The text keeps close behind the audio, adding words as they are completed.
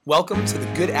Welcome to the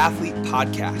Good Athlete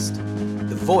Podcast,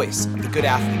 the voice of the Good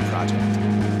Athlete Project.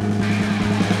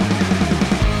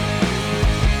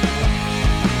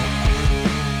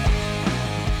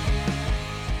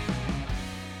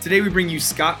 Today we bring you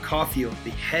Scott Caulfield,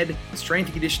 the head strength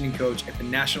and conditioning coach at the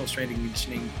National Strength and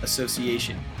Conditioning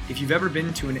Association. If you've ever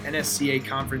been to an NSCA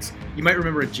conference, you might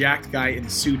remember a jacked guy in a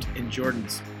suit and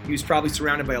Jordans. He was probably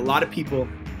surrounded by a lot of people,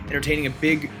 entertaining a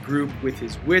big group with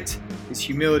his wit, his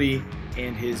humility,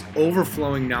 and his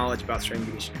overflowing knowledge about strength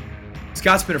and conditioning.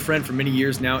 Scott's been a friend for many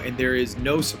years now, and there is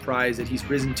no surprise that he's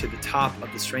risen to the top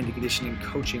of the strength and conditioning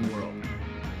coaching world.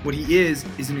 What he is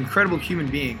an incredible human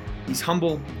being. He's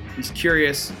humble, he's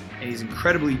curious, and he's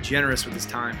incredibly generous with his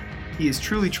time. He is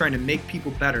truly trying to make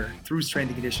people better through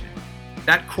strength and conditioning.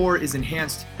 That core is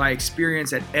enhanced by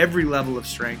experience at every level of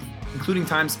strength, including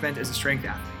time spent as a strength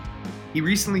athlete. He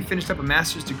recently finished up a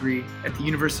master's degree at the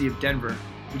University of Denver,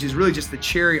 which is really just the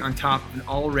cherry on top of an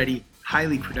already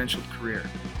highly credentialed career.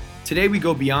 Today we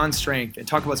go beyond strength and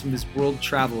talk about some of his world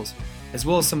travels, as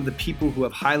well as some of the people who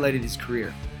have highlighted his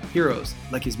career, heroes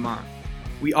like his mom.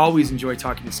 We always enjoy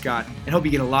talking to Scott and hope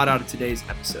you get a lot out of today's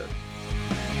episode.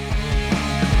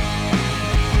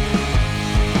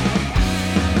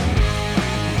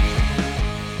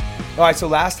 All right, so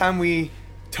last time we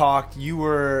talked, you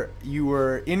were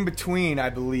in between, I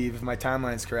believe, if my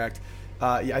timeline is correct.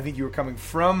 I think you were coming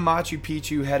from Machu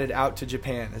Picchu, headed out to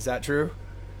Japan. Is that true?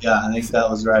 Yeah, I think that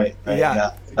was right.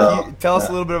 Yeah. Can you tell us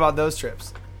a little bit about those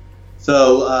trips?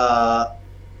 So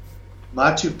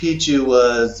Machu Picchu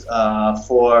was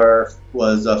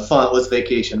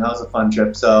vacation. That was a fun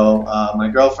trip. So my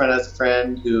girlfriend has a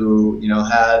friend who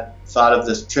had thought of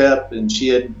this trip, and she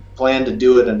had planned to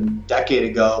do it a decade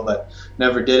ago, but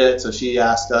never did it. So she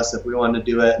asked us if we wanted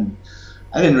to do it, and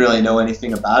I didn't really know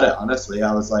anything about it, honestly.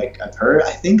 I was like, I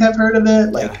think I've heard of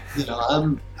it.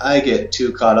 I get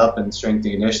too caught up in strength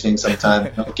and conditioning sometimes. I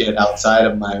don't get outside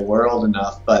of my world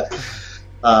enough. But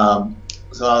so I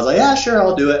was like, yeah, sure,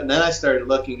 I'll do it. And then I started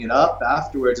looking it up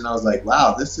afterwards, and I was like,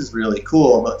 wow, this is really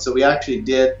cool. But so we actually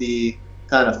did the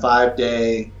kind of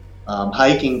 5-day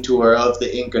hiking tour of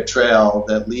the Inca Trail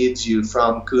that leads you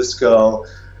from Cusco.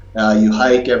 You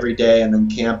hike every day and then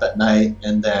camp at night,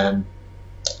 and then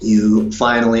you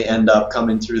finally end up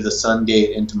coming through the Sun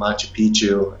Gate into Machu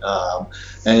Picchu.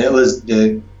 And it was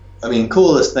the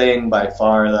coolest thing by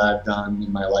far that I've done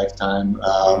in my lifetime.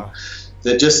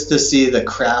 Just to see the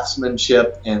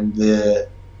craftsmanship and that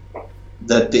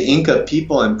the Inca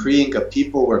people and pre-Inca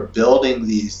people were building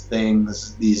these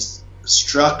things, these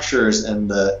structures, and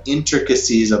the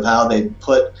intricacies of how they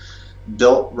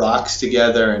built rocks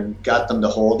together and got them to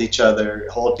hold together,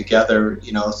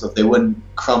 so they wouldn't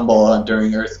crumble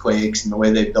during earthquakes, and the way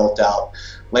they built out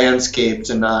landscape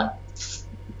to not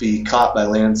be caught by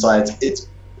landslides. It's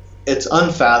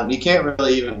unfathomable. You can't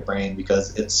really even brain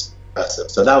because it's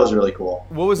impressive. So that was really cool.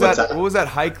 What was that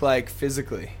hike like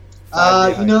physically?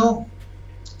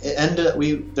 It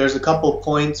ended. There's a couple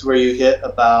points where you hit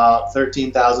about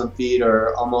 13,000 feet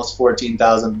or almost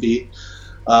 14,000 feet.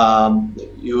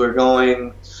 You were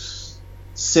going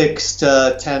 6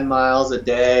 to 10 miles a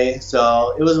day,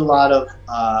 so it was a lot of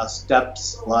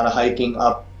steps, a lot of hiking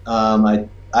up. I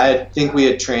think we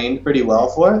had trained pretty well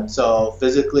for it, so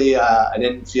physically I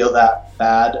didn't feel that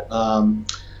bad.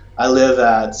 I live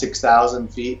at 6,000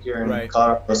 feet here in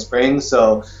Colorado Springs,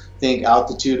 so I think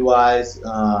altitude-wise,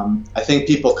 I think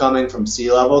people coming from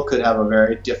sea level could have a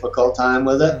very difficult time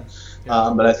with it.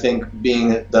 But I think being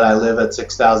that I live at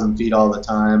 6,000 feet all the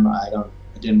time, I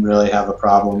didn't really have a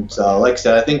problem. So, like I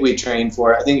said, I think we trained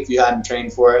for it. I think if you hadn't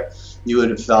trained for it, you would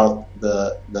have felt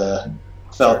the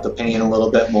pain a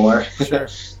little bit more. Sure.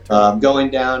 Going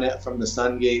down it from the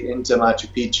Sun Gate into Machu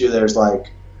Picchu, there's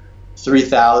like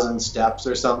 3,000 steps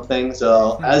or something.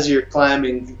 So as you're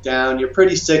climbing down, you're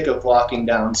pretty sick of walking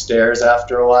downstairs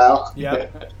after a while. Yeah.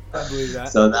 I believe that.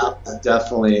 So that was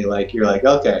definitely you're like,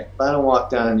 okay, if I don't walk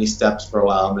down any steps for a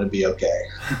while, I'm going to be okay.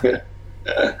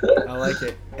 I like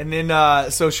it. And then,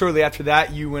 so shortly after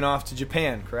that, you went off to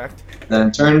Japan, correct?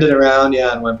 Then turned it around,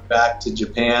 and went back to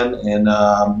Japan. And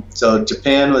so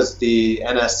Japan was the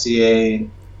NSCA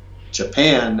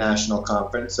Japan National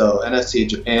Conference. So NSCA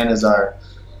Japan is our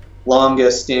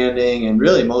longest standing and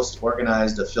really most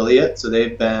organized affiliate. So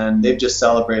they've just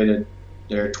celebrated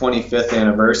their 25th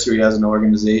anniversary as an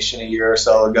organization a year or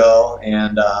so ago,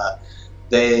 and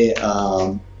they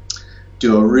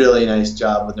do a really nice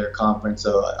job with their conference.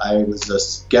 So I was a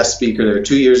guest speaker there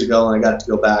 2 years ago, and I got to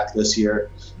go back this year,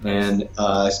 and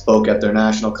I spoke at their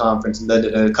national conference, and they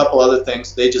did a couple other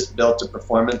things. They just built a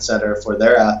performance center for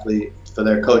their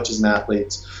coaches and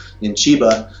athletes in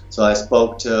Chiba. So I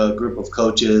spoke to a group of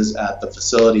coaches at the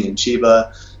facility in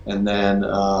Chiba, and then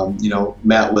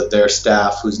met with their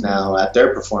staff who's now at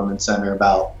their performance center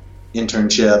about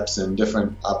internships and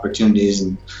different opportunities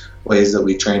and ways that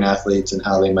we train athletes and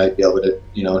how they might be able to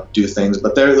do things.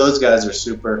 But those guys are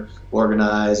super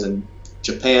organized, and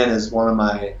Japan is one of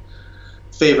my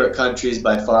favorite countries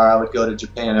by far. I would go to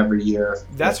Japan every year.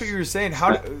 That's what you were saying.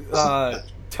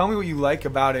 Tell me what you like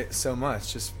about it so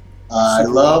much. Just I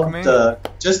love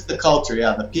the culture.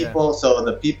 Yeah, the people. Yeah. So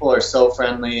the people are so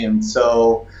friendly and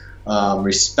so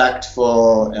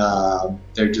respectful.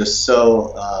 They're just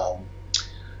so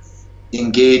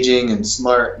engaging and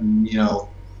smart, and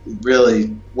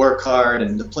really work hard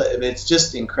and to play. It's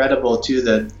just incredible too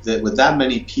that with that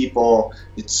many people,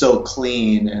 it's so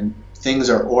clean and things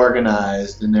are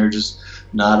organized, and there's just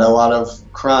not a lot of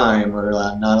crime or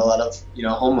not a lot of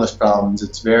homeless problems.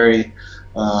 It's very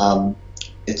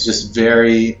it's just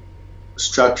very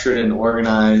structured and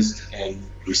organized and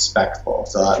respectful.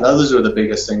 So those were the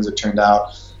biggest things that turned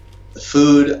out. The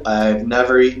food, I've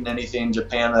never eaten anything in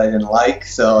Japan that I didn't like.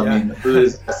 So, I mean, the food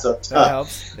is so tough. That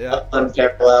helps. Yeah.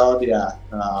 Unparalleled, yeah.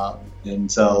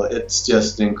 And so it's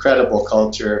just incredible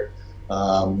culture.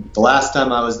 The last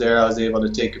time I was there, I was able to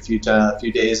take a few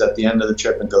days at the end of the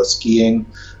trip and go skiing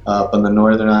up on the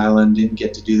northern island. Didn't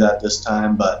get to do that this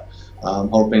time, but I'm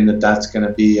hoping that that's going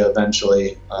to be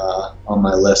eventually on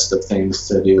my list of things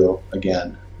to do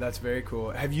again. That's very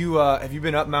cool. Have you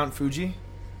been up Mount Fuji?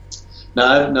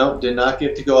 No, did not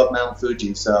get to go up Mount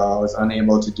Fuji, so I was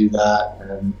unable to do that.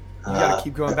 And you gotta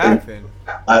keep going back then.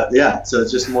 So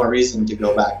it's just more reason to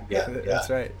go back again. That's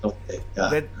right. Okay,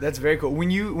 yeah. That's very cool.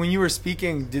 When you were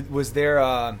speaking, was there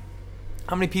how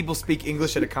many people speak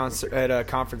English at a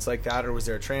conference like that, or was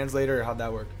there a translator, or how'd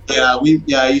that work? Yeah,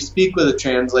 you speak with a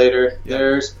translator. Yeah.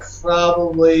 There's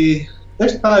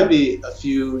probably a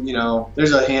few,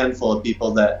 there's a handful of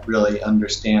people that really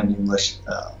understand English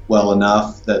well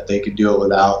enough that they could do it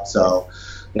without. So,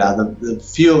 yeah, the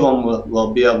few of them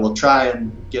will be able to try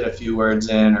and get a few words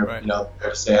in, or right.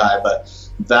 Or say hi. But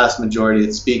the vast majority,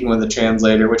 it's speaking with a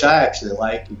translator, which I actually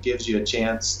like. It gives you a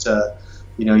chance to,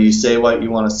 you say what you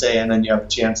want to say, and then you have a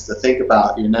chance to think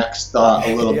about your next thought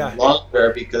a little bit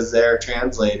longer because they're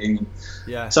translating.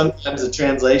 Yeah. Sometimes the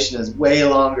translation is way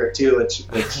longer too, which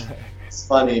it's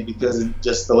funny because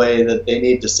just the way that they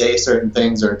need to say certain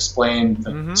things or explain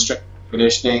strength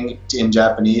conditioning in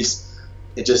Japanese,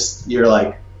 you're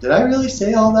like, did I really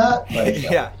say all that? Like,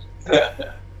 yeah.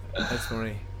 That's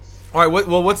funny. All right.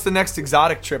 What's the next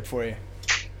exotic trip for you?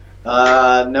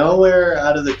 Nowhere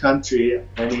out of the country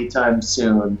anytime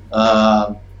soon.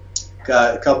 Got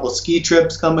a couple ski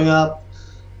trips coming up.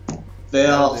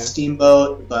 Vail,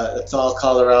 Steamboat, but it's all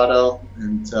Colorado,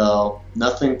 and so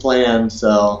nothing planned.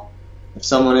 So if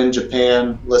someone in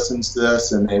Japan listens to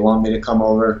this and they want me to come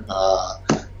over,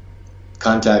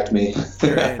 contact me.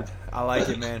 Great. I like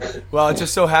it, man. Well, it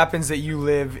just so happens that you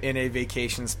live in a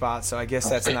vacation spot, so I guess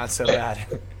that's not so bad.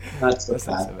 Not so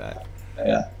bad.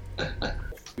 Yeah.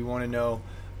 We want to know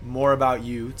more about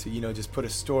you to, just put a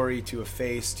story to a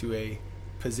face to a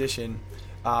position,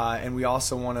 and we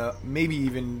also want to maybe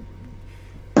even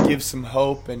give some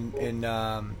hope and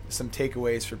some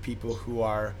takeaways for people who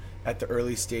are at the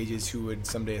early stages who would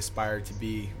someday aspire to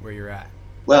be where you're at.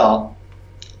 Well,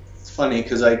 it's funny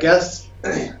because I guess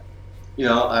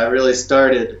I really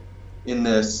started in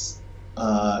this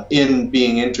in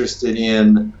being interested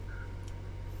in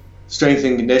strength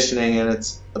and conditioning and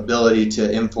its ability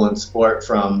to influence sport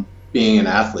from being an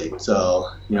athlete. So,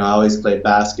 I always played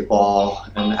basketball,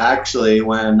 and actually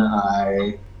when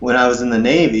I was in the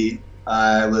Navy,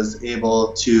 I was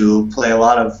able to play a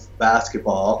lot of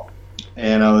basketball,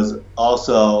 and I was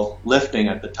also lifting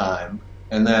at the time.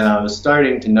 And then I was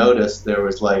starting to notice there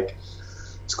was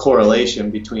this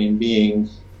correlation between being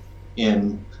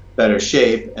in better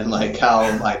shape and how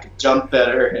I could jump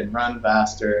better and run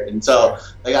faster. And so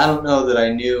I don't know that I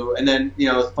knew. And then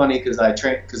it's funny because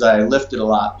I lifted a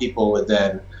lot. People would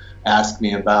then ask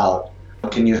me about,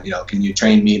 can you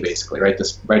train me, basically write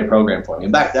a program for me.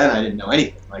 And back then I didn't know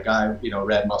anything. I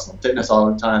read Muscle and Fitness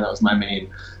all the time. That was my main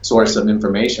source of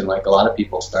information, like a lot of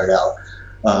people start out.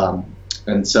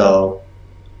 And so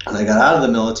when I got out of the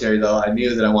military, though, I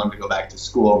knew that I wanted to go back to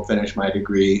school and finish my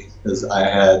degree, because I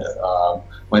had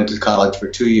went to college for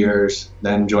 2 years,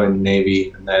 then joined the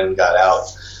Navy, and then got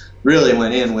out. Really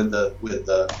went in with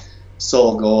the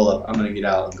sole goal of I'm going to get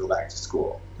out and go back to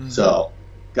school. Mm-hmm. So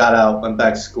got out, went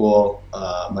back to school.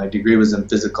 My degree was in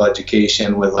physical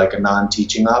education with a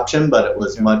non-teaching option, but it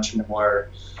was much more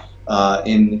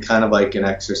in kind of an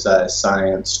exercise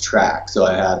science track. So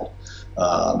I had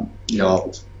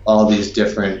all these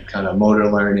different kind of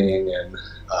motor learning and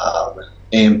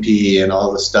A&P and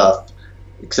all the stuff,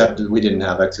 except that we didn't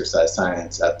have exercise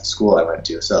science at the school I went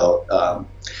to. So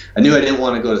I knew I didn't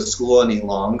want to go to school any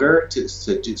longer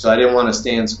so I didn't want to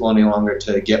stay in school any longer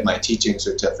to get my teaching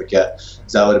certificate,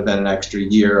 because that would have been an extra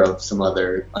year of some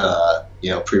other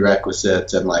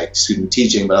prerequisites and like student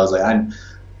teaching. But I was like,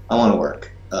 I want to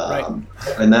work. Right.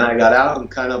 And then I got out and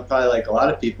kind of probably like a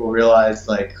lot of people realized,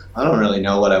 like, I don't really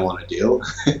know what I want to do.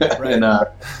 Right. And I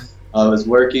was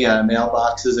working at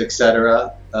mailboxes,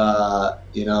 etc.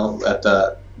 At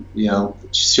the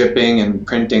shipping and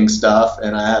printing stuff,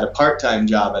 and I had a part-time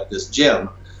job at this gym.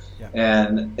 Yeah.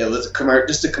 And it was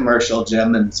just a commercial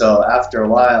gym. And so after a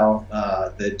while,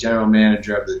 the general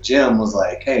manager of the gym was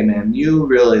like, "Hey man, you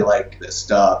really like this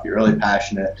stuff. You're really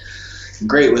passionate,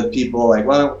 great with people. Like,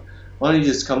 why don't you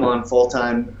just come on full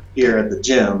time here at the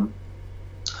gym,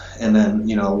 and then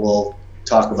we'll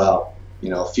talk about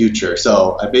future."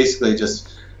 So I basically just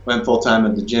went full time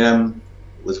at the gym.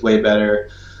 It was way better.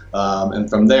 And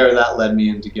from there, that led me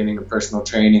into getting a personal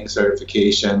training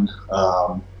certification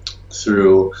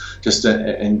through just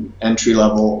an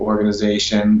entry-level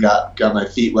organization. Got my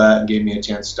feet wet and gave me a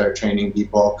chance to start training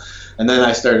people. And then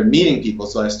I started meeting people.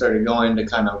 So I started going to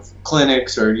kind of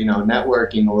clinics or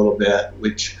networking a little bit,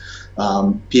 which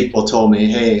people told me,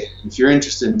 "Hey, if you're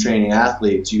interested in training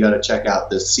athletes, you got to check out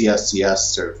this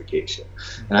CSCS certification."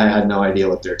 And I had no idea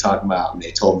what they were talking about. And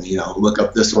they told me, look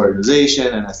up this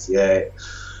organization, NSCA.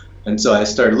 And so I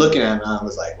started looking at it, and I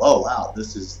was like, "Oh wow,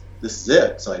 this is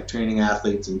it. It's like training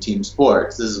athletes in team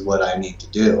sports. This is what I need to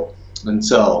do." And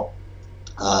so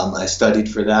I studied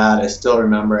for that. I still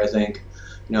remember, I think,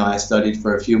 I studied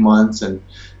for a few months, and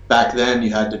back then you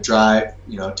had to drive,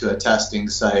 to a testing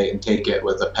site and take it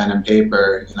with a pen and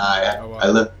paper. And I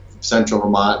lived in central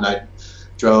Vermont, and I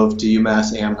drove to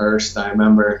UMass Amherst. I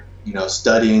remember,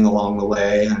 studying along the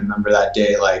way. And I remember that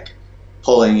day, like,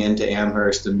 pulling into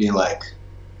Amherst and being like,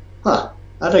 "Huh,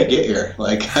 how did I get here?"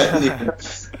 Like, I hadn't even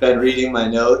been reading my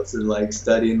notes and like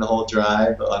studying the whole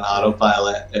drive on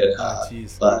autopilot. And,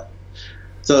 but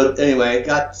so anyway,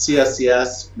 got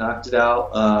CSCS, knocked it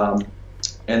out.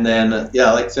 And then,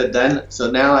 like I said, so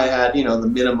now I had, the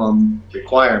minimum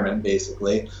requirement,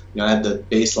 basically. I had the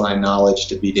baseline knowledge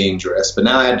to be dangerous, but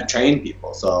now I had to train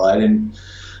people. So I didn't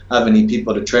have any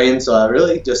people to train. So I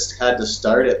really just had to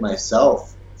start it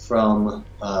myself from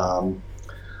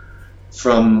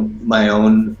my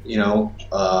own,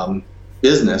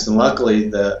 business. And luckily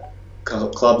the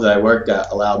club that I worked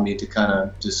at allowed me to kind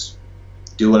of just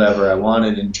do whatever I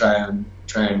wanted and try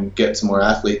and get some more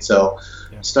athletes. So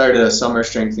started a summer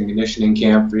strength and conditioning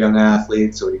camp for young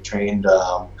athletes. So we trained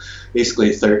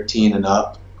basically 13 and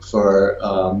up for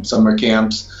summer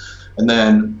camps. And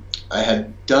then I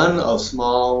had done a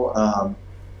small,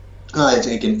 I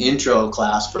think an intro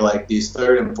class for like these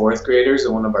 3rd and 4th graders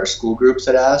that one of our school groups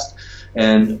had asked.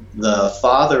 And the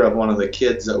father of one of the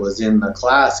kids that was in the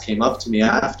class came up to me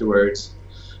afterwards,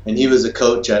 and he was a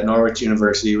coach at Norwich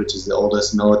University, which is the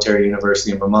oldest military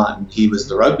university in Vermont, and he was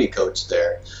the rugby coach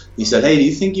there. He said, "Hey, do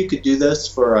you think you could do this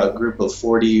for a group of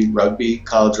 40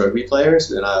 college rugby players?"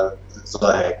 And I was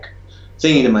like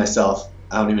thinking to myself,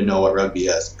 I don't even know what rugby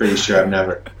is. Pretty sure I've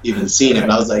never even seen it.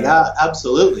 But I was like,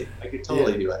 absolutely, I could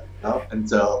totally do it. And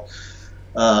so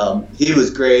he was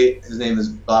great. His name is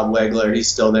Bob Wegler. He's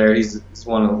still there. He's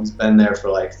one who's been there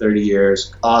for like 30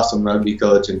 years. Awesome rugby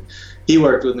coach, and he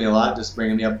worked with me a lot, just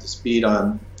bringing me up to speed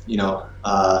on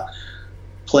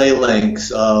play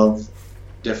lengths of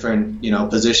different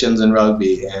positions in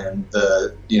rugby and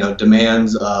the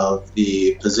demands of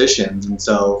the positions. And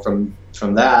so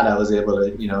from that, I was able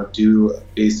to do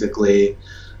basically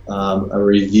a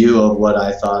review of what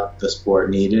I thought the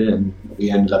sport needed, and we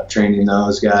ended up training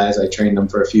those guys. I trained them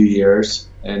for a few years,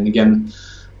 and again,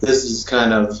 this is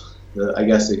kind of I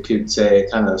guess it could say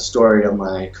kind of the story of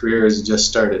my career. Is it just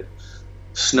started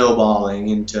snowballing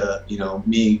into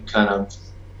me kind of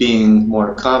being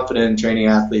more confident in training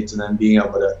athletes, and then being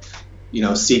able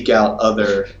to seek out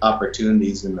other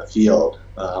opportunities in the field.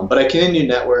 But I continued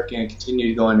networking. I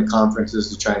continued going to conferences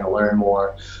to try to learn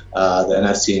more. The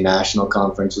NSCA National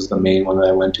Conference was the main one that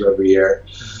I went to every year.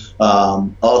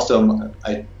 Also,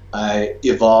 I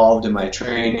evolved in my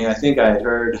training. I think I had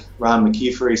heard Ron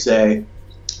McKeefery say,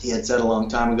 he had said a long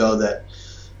time ago that,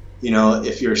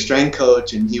 if you're a strength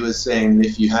coach, and he was saying that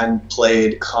if you hadn't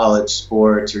played college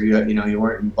sports, or you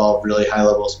weren't involved really high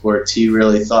level sports, he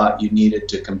really thought you needed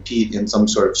to compete in some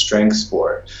sort of strength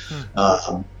sport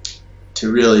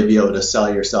to really be able to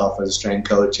sell yourself as a strength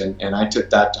coach. And I took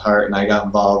that to heart, and I got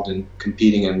involved in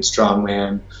competing in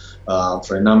strongman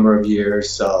for a number of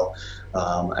years. So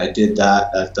I did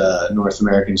that at the North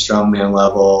American strongman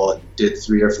level. Did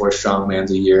 3 or 4 strongmans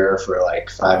a year for like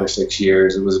 5 or 6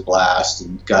 years. It was a blast,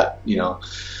 and got,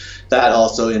 that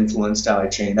also influenced how I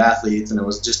trained athletes, and it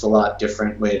was just a lot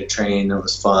different way to train. It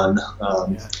was fun.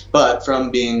 But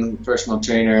from being a personal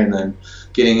trainer and then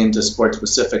getting into sport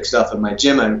specific stuff at my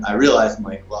gym, I realized, I'm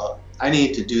like, well, I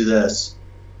need to do this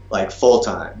like full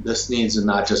time. This needs to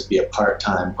not just be a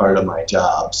part-time part of my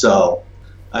job. So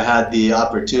I had the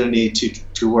opportunity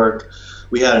to work.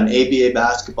 We had an ABA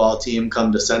basketball team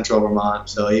come to Central Vermont.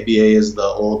 So ABA is the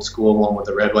old school one with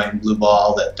the red, white, and blue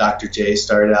ball that Dr. J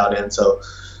started out in. So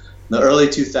in the early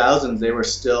 2000s, they were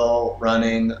still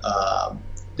running.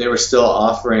 They were still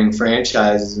offering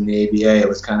franchises in the ABA. It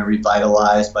was kind of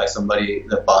revitalized by somebody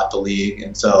that bought the league.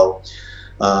 And so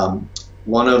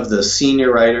one of the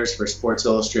senior writers for Sports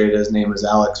Illustrated, his name is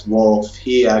Alex Wolf.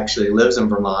 He actually lives in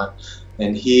Vermont.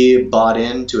 And he bought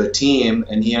into a team,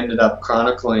 and he ended up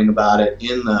chronicling about it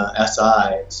in the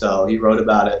SI. So he wrote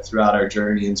about it throughout our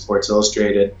journey in Sports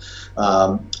Illustrated.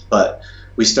 But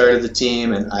we started the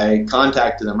team, and I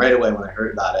contacted them right away when I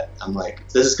heard about it. I'm like,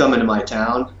 if this is coming to my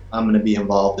town, I'm going to be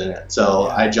involved in it. So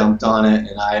I jumped on it,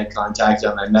 and I contacted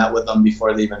them. I met with them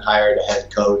before they even hired a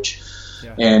head coach.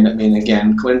 Yeah. And, I mean,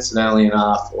 again, coincidentally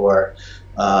enough, or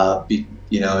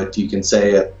you can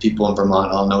say people in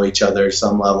Vermont all know each other at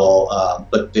some level,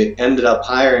 but they ended up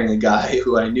hiring a guy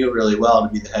who I knew really well to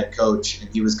be the head coach, and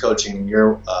he was coaching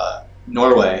in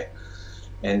Norway.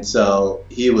 And so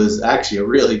he was actually a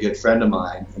really good friend of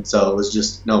mine, and so it was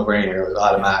just no-brainer. It was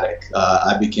automatic.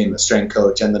 I became the strength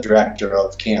coach and the director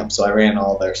of camp, so I ran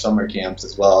all their summer camps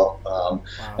as well.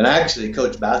 And I actually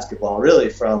coached basketball really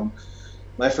from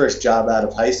my first job out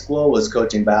of high school was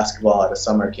coaching basketball at a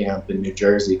summer camp in New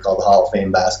Jersey called the Hall of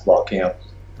Fame Basketball Camp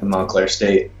in Montclair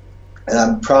State.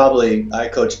 And I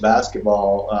coached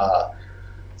basketball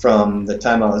from the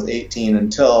time I was 18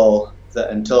 until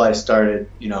I started,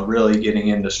 really getting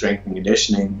into strength and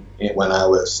conditioning when I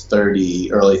was early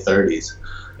 30s.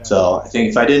 Yeah. So I think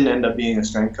if I didn't end up being a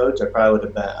strength coach, I probably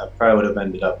would have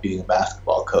ended up being a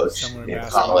basketball coach in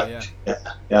college.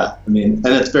 Yeah. I mean, and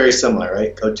it's very similar,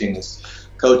 right? Coaching is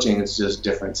just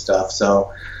different stuff.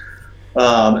 So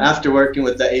after working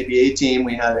with the ABA team,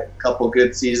 we had a couple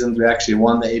good seasons. We actually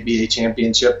won the ABA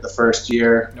championship the first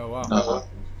year. Oh, wow.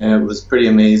 And it was pretty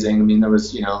amazing. I mean, there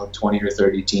was, 20 or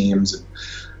 30 teams. And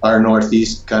our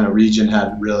Northeast kind of region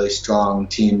had really strong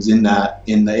teams in that.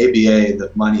 In the ABA,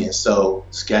 the money is so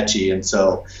sketchy. And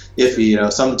so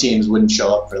if, some teams wouldn't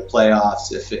show up for the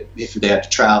playoffs if they had to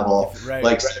travel. Right.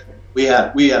 Like we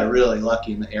got really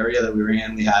lucky in the area that we were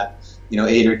in. We had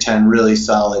 8 or 10 really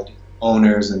solid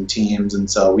owners and teams,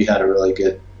 and so we had a really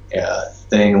good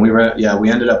thing. And we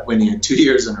ended up winning it 2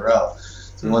 years in a row.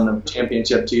 So we won the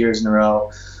championship 2 years in a row.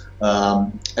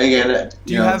 Again,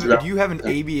 do you have an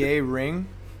ABA ring?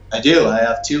 I do. I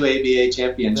have 2 ABA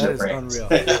championship rings.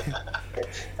 That is unreal.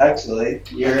 Actually,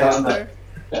 you're on the.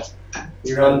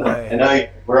 I know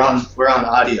we're on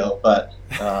audio, but.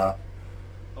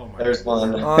 There's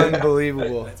one.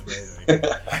 Unbelievable. That's amazing.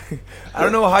 I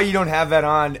don't know how you don't have that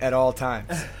on at all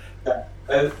times.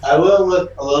 I will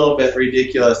look a little bit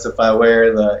ridiculous if I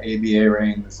wear the ABA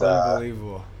rings.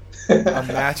 Unbelievable. A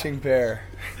matching pair.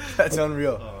 That's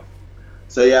unreal.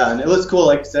 So yeah, and it was cool.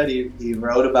 Like I said, he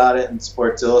wrote about it in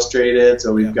Sports Illustrated.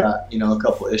 So we've got a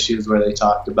couple issues where they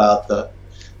talked about the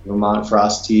Vermont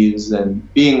Frost Thieves,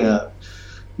 and being a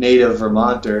native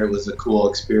Vermonter, it was a cool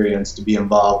experience to be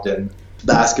involved in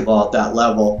basketball at that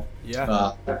level.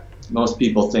 Yeah. Most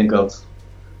people think of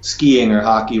skiing or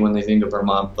hockey when they think of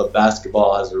Vermont, but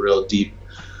basketball has a real deep,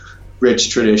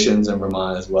 rich traditions in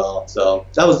Vermont as well. So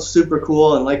that was super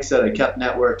cool. And like I said, I kept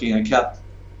networking. I kept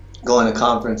going to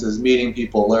conferences, meeting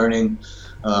people, learning.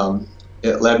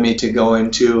 It led me to go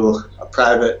into a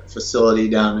private facility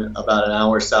down about an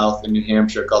hour south in New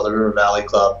Hampshire called the River Valley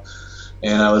Club.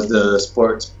 And I was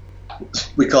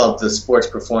we call it the sports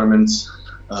performance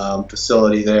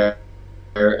facility there,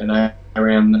 and I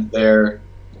ran their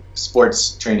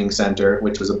sports training center,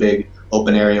 which was a big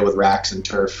open area with racks and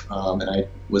turf, and I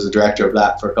was the director of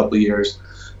that for a couple of years.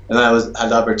 And I had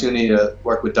the opportunity to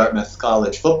work with Dartmouth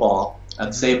College football at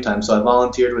the same time, so I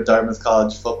volunteered with Dartmouth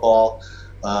College football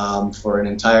for an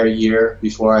entire year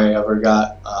before I ever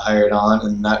got hired on,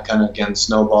 and that kind of again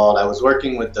snowballed. I was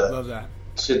working with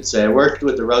I worked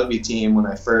with the rugby team when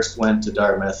I first went to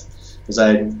Dartmouth, because I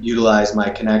had utilized my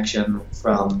connection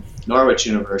from Norwich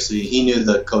University. He knew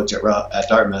the coach at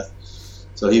Dartmouth,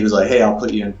 so he was like, hey, I'll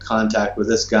put you in contact with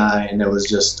this guy, and it was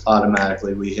just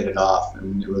automatically we hit it off,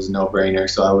 and it was a no-brainer.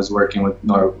 So I was working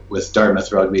with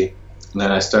Dartmouth Rugby, And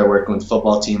then I started working with the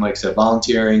football team, like I said,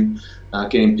 volunteering,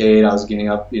 not getting paid. I was getting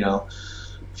up,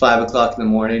 5 o'clock in the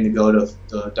morning to go to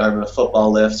the Dartmouth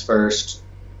football lifts first,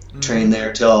 train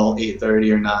there till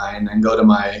 8:30 or 9, and go to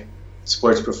my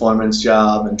sports performance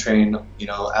job and train,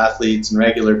 athletes and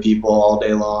regular people all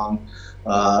day long.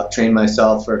 Train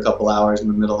myself for a couple hours in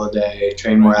the middle of the day,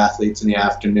 train more athletes in the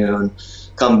afternoon,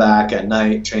 come back at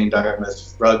night, train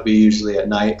Dartmouth rugby usually at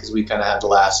night because we kind of had the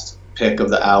last pick of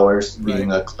the hours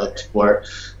being a club sport,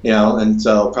 and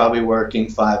so probably working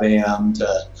 5 a.m.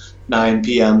 to 9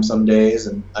 p.m. some days.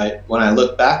 And when I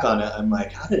look back on it, I'm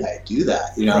like, how did I do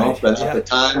that? But at the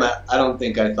time, I don't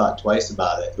think I thought twice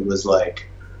about it. It was like,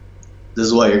 this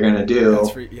is what you're going to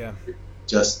do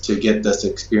just to get this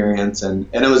experience. And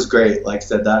it was great. Like I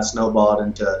said, that snowballed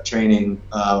into training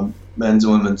men's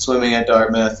and women's swimming at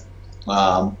Dartmouth.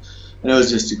 And it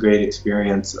was just a great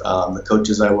experience. The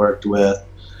coaches I worked with.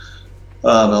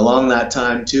 Along that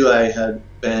time, too, I had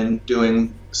been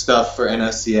doing stuff for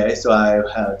NSCA. So I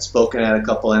had spoken at a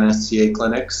couple NSCA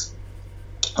clinics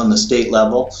on the state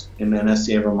level in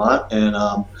NSCA Vermont.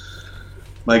 And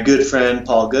my good friend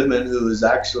Paul Goodman, who has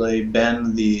actually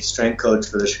been the strength coach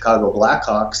for the Chicago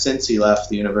Blackhawks since he left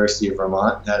the University of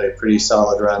Vermont, had a pretty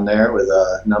solid run there with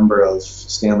a number of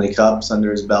Stanley Cups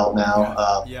under his belt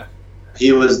now.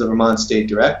 He was the Vermont state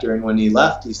director, and when he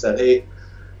left, he said, hey,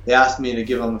 they asked me to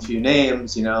give him a few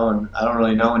names, and I don't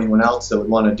really know anyone else that would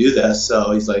want to do this.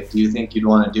 So he's like, do you think you'd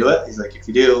want to do it? He's like, if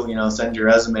you do, send your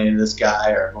resume to this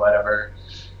guy or whatever.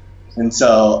 And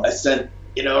so I sent,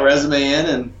 a resume in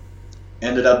and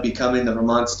ended up becoming the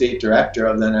Vermont state director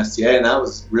of the NSCA. And that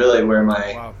was really where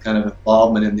my kind of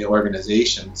involvement in the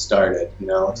organization started,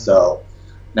 So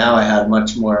now I had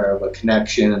much more of a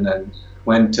connection, and then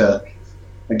went to,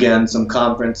 again, some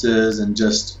conferences and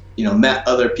just, met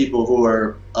other people who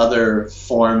were other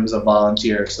forms of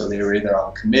volunteers. So they were either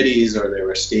on committees or they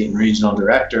were state and regional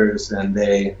directors, and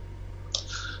they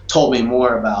told me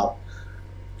more about,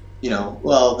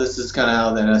 this is kind of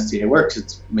how the NSCA works.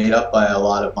 It's made up by a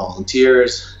lot of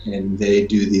volunteers, and they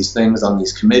do these things on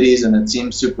these committees, and it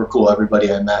seemed super cool.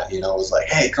 Everybody I met, was like,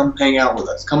 hey, come hang out with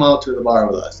us, come out to the bar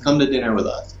with us, come to dinner with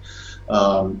us.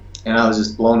 And I was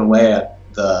just blown away at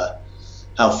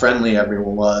how friendly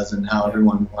everyone was and how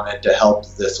everyone wanted to help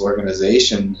this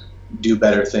organization do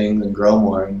better things and grow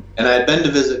more. And I had been to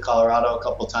visit Colorado a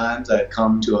couple times. I had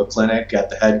come to a clinic at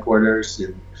the headquarters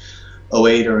in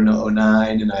 08 or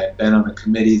 09, and I had been on a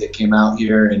committee that came out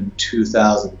here in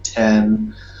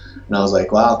 2010. And I was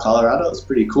like, wow, Colorado is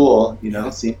pretty cool.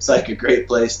 Seems like a great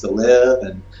place to live.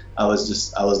 And I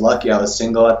was lucky. I was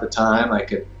single at the time. I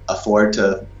could afford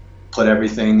to put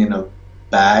everything in a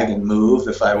bag and move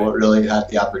if I really had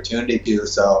the opportunity to.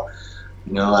 So,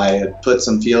 I had put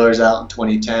some feelers out in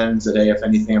 2010 today. If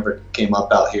anything ever came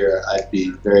up out here, I'd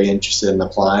be very interested in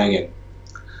applying, and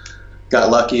got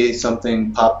lucky.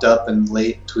 Something popped up in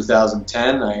late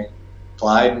 2010. I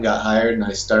applied and got hired, and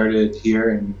I started here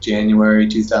in January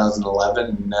 2011,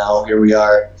 and now here we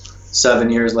are 7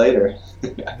 years later.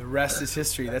 The rest is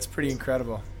history. That's pretty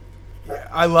incredible.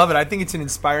 I love it. I think it's an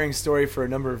inspiring story for a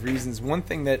number of reasons. One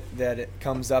thing that it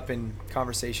comes up in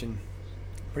conversation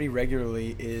pretty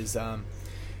regularly is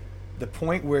the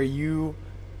point where you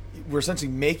were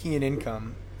essentially making an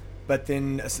income, but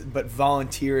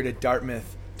volunteered at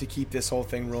Dartmouth to keep this whole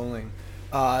thing rolling.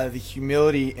 The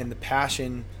humility and the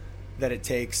passion that it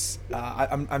takes.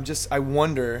 I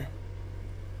wonder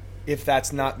if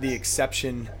that's not the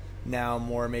exception now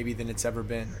more maybe than it's ever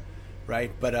been,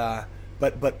 right?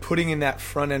 But putting in that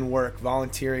front end work,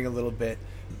 volunteering a little bit,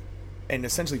 and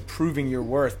essentially proving your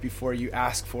worth before you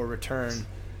ask for return.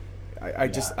 I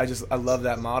love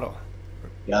that model.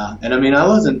 Yeah, and I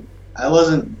wasn't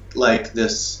like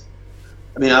this.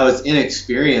 I was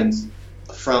inexperienced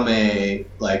from a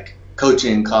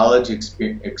coaching college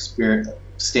experience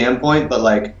standpoint, but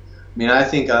I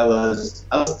think I was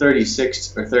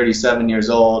 36 or 37 years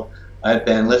old. I'd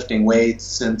been lifting weights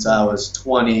since I was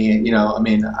 20.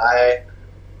 I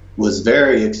was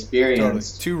very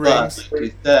experienced. Totally. 2 rings. Like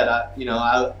you said,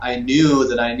 I knew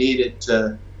that I needed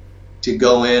to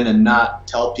go in and not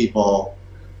tell people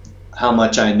how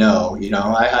much I know.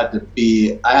 I had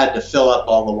to fill up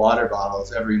all the water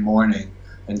bottles every morning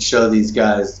and show these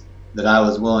guys that I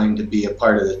was willing to be a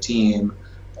part of the team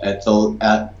at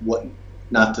what,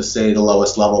 not to say the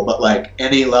lowest level, but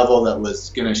any level that was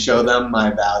going to show them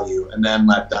my value, and then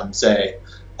let them say,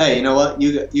 hey, you know what?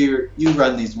 You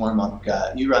run these warm-up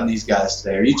guys. You run these guys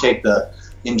today, or you take the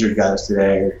injured guys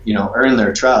today, or earn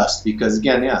their trust. Because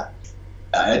again,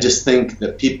 I just think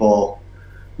that people,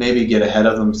 maybe get ahead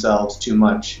of themselves too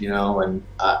much, and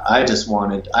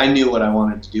I knew what I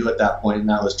wanted to do at that point, and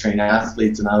that was train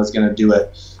athletes, and I was going to do it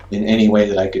in any way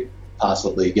that I could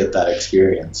possibly get that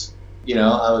experience.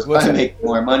 I was trying to make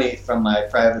more money from my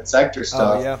private sector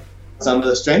stuff. Oh, yeah. Some of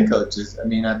the strength coaches,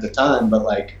 at the time, but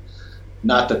like,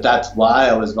 not that that's why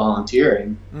I was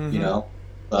volunteering,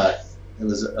 but it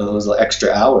was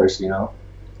extra hours,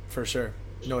 For sure.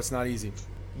 No, it's not easy.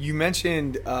 You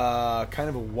mentioned kind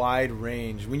of a wide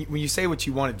range. When you say what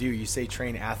you want to do, you say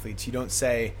train athletes. You don't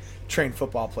say train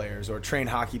football players or train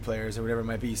hockey players or whatever it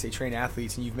might be. You say train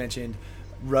athletes, and you've mentioned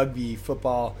rugby,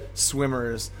 football,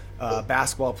 swimmers,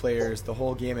 basketball players, the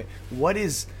whole gamut.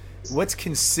 What's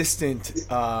consistent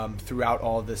throughout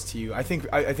all of this to you? I think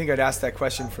I'd ask that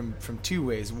question from two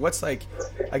ways. What's I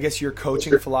guess your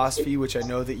coaching philosophy, which I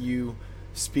know that you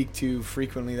speak to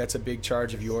frequently. That's a big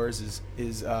charge of yours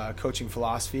is coaching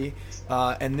philosophy,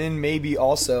 and then maybe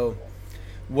also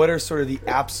what are sort of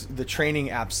the training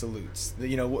absolutes?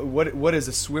 What does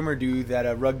a swimmer do that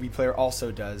a rugby player also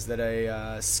does, that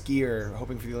a skier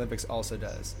hoping for the Olympics also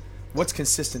does? What's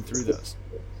consistent through those?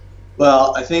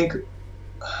 Well, I think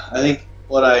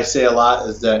what I say a lot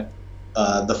is that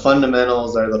the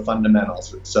fundamentals are the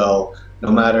fundamentals. So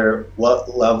no matter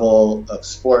what level of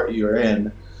sport you're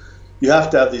in, you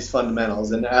have to have these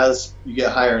fundamentals. And as you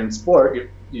get higher in sport,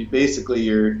 you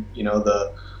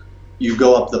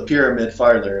go up the pyramid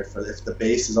farther. If the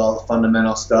base is all the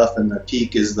fundamental stuff and the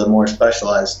peak is the more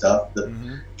specialized stuff,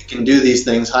 you can do these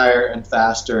things higher and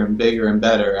faster and bigger and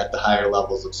better at the higher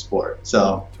levels of sport.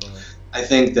 So I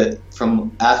think that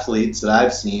from athletes that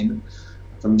I've seen,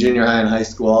 from junior high and high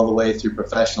school all the way through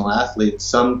professional athletes,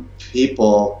 some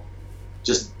people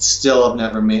just still have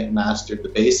never mastered the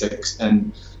basics.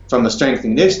 And from a strength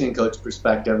and conditioning coach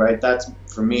perspective, right, that's,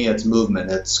 for me, it's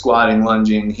movement. It's squatting,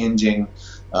 lunging, hinging,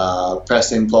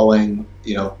 pressing, pulling,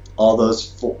 all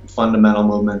those fundamental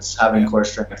movements, having core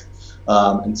strength.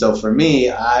 And so for me,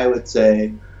 I would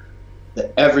say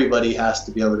that everybody has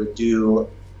to be able to do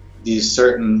these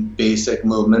certain basic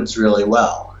movements really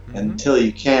well. And until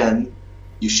you can,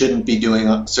 you shouldn't be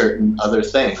doing certain other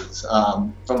things.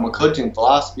 From a coaching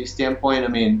philosophy standpoint,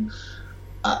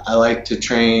 I like to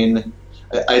train.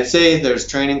 I'd say there's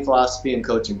training philosophy and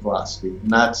coaching philosophy, and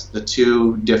that's the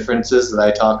two differences that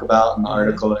I talk about in the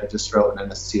article that I just wrote in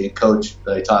NSCA Coach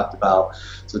that I talked about.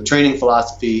 So training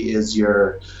philosophy is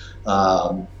your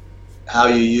how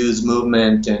you use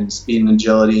movement and speed and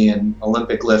agility in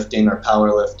Olympic lifting or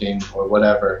powerlifting or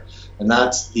whatever, and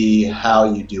that's the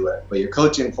how you do it. But your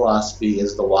coaching philosophy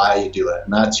is the why you do it,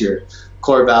 and that's your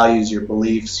core values, your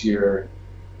beliefs, your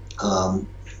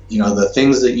the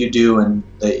things that you do and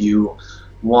that you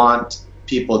want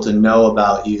people to know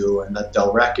about you and that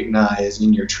they'll recognize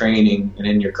in your training and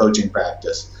in your coaching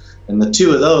practice. And the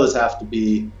two of those have to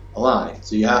be aligned.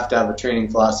 So you have to have a training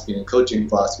philosophy and a coaching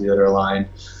philosophy that are aligned.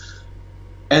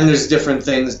 And there's different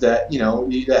things that,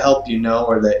 that help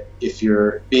or that if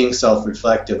you're being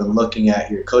self-reflective and looking at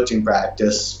your coaching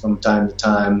practice from time to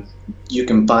time, you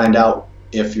can find out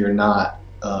if they're not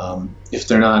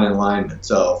in alignment.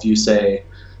 So if you say,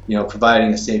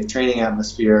 providing a safe training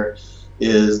atmosphere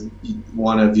is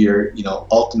one of your,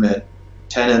 ultimate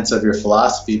tenets of your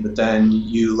philosophy, but then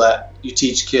you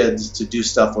teach kids to do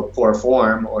stuff with poor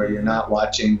form, or you're not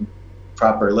watching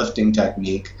proper lifting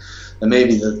technique, then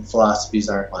maybe the philosophies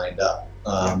aren't lined up.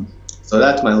 So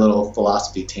that's my little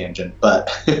philosophy tangent,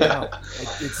 but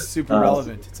it's super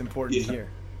relevant. It's important to hear.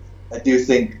 I do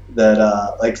think that,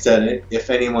 like I said,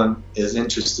 if anyone is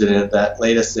interested in it, that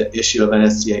latest issue of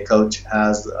NSCA Coach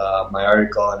has my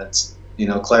article, and it's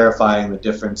clarifying the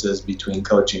differences between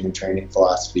coaching and training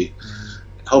philosophy,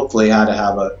 and hopefully how to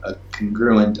have a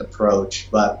congruent approach.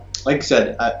 But like I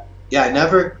said, I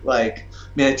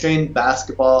trained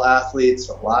basketball athletes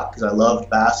a lot because I loved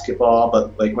basketball,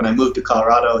 but when I moved to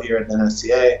Colorado here at the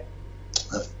NSCA,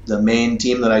 the main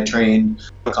team that I trained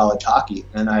was college hockey,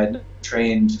 and I had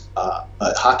trained a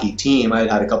hockey team. I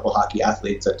had a couple hockey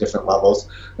athletes at different levels,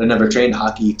 but I never trained a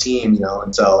hockey team,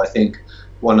 and so I think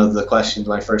one of the questions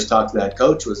when I first talked to that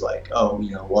coach was like,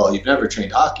 well, you've never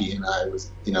trained hockey, and I was,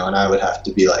 and I would have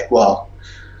to be like, well,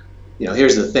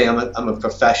 here's the thing, I'm a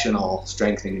professional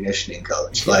strength and conditioning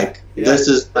coach. This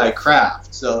is my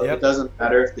craft, so It doesn't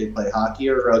matter if they play hockey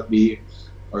or rugby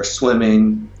or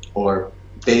swimming or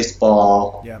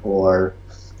baseball or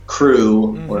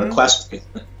crew or equestrian.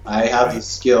 I have the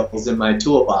skills in my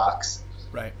toolbox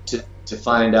to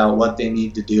find out what they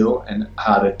need to do and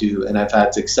how to do, and I've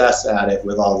had success at it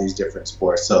with all these different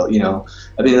sports. So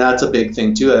that's a big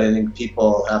thing too. I think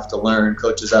people have to learn,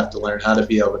 coaches have to learn how to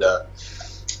be able to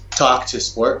talk to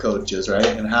sport coaches, right,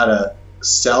 and how to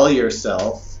sell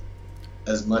yourself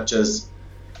as much as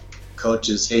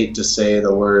coaches hate to say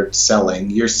the word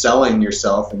selling, you're selling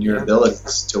yourself and your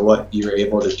abilities to what you're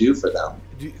able to do for them.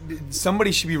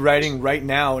 Somebody should be writing right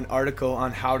now an article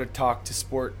on how to talk to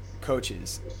sport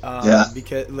coaches.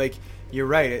 Because like you're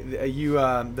right,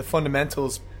 the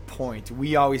fundamentals point.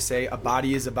 We always say a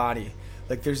body is a body.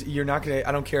 Like you're not gonna.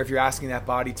 I don't care if you're asking that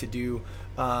body to do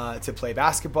to play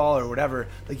basketball or whatever.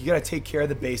 Like you got to take care of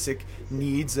the basic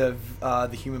needs of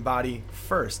the human body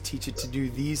first. Teach it to do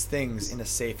these things in a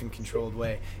safe and controlled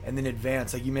way, and then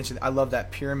advance. Like you mentioned, I love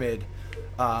that pyramid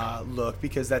look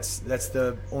because that's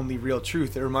the only real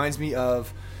truth. It reminds me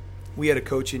of we had a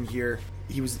coach in here.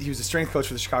 He was a strength coach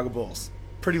for the Chicago Bulls.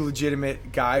 Pretty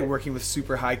legitimate guy working with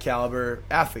super high caliber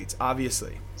athletes,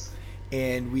 obviously.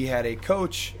 And we had a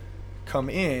coach come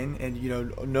in, and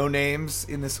no names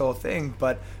in this whole thing,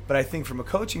 but I think from a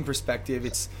coaching perspective,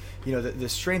 it's the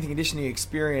strength and conditioning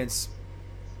experience.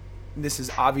 This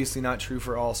is obviously not true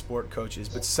for all sport coaches,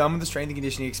 but some of the strength and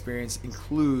conditioning experience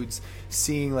includes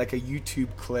seeing like a YouTube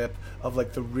clip of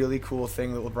like the really cool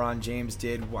thing that LeBron James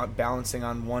did, balancing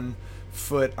on one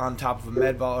foot on top of a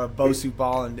med ball or a Bosu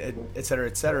ball, and et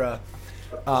cetera,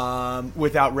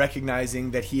 without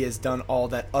recognizing that he has done all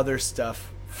that other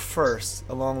stuff first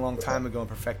a long time ago and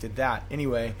perfected that.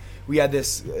 Anyway, we had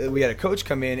a coach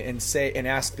come in and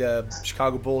ask the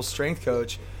Chicago Bulls strength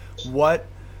coach, what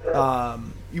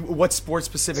sport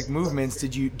specific movements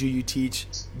do you teach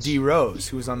D Rose,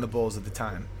 who was on the Bulls at the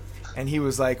time? And he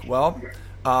was like, well,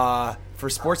 for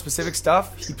sport specific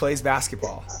stuff, he plays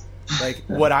basketball. Like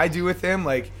what I do with him,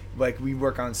 like we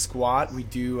work on squat, we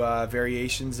do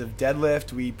variations of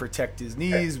deadlift, we protect his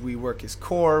knees, we work his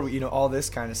core, all this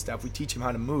kind of stuff. We teach him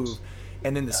how to move,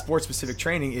 and then the sport specific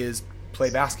training is play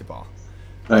basketball.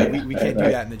 Right. We can't do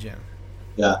that in the gym.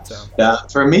 Yeah. So. Yeah.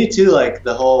 For me too, like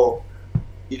the whole,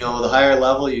 the higher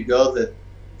level you go, that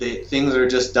things are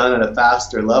just done at a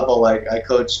faster level. Like I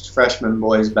coached freshman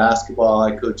boys basketball,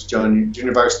 I coached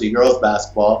junior varsity girls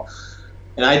basketball,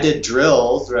 and I did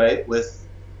drills, right, with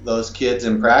those kids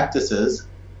in practices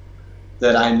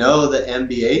that I know the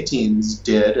NBA teams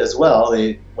did as well.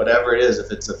 Whatever it is,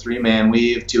 if it's a 3-man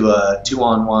weave to a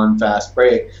 2-on-1 fast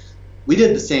break, we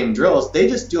did the same drills. They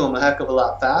just do them a heck of a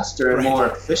lot faster and more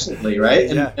efficiently, right?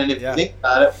 And if you think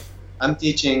about it, I'm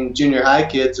teaching junior high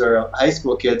kids or high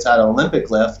school kids how to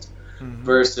Olympic lift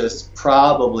versus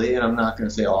probably, and I'm not going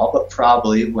to say all, but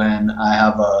probably when I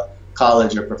have a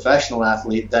college or professional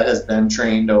athlete that has been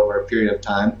trained over a period of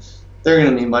time, they're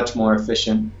going to be much more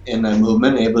efficient in their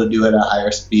movement, able to do it at a higher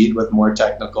speed with more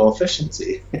technical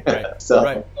efficiency. Right. So,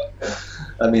 right.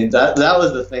 I mean, that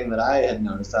was the thing that I had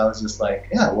noticed. I was just like,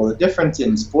 yeah, well, the difference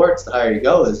in sports, the higher you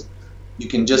go, is you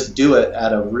can just do it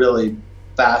at a really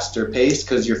faster pace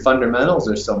because your fundamentals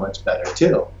are so much better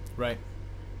too. Right.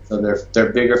 So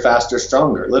they're bigger, faster,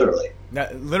 stronger, literally.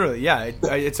 Literally, yeah.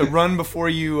 It's a run before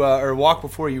you or walk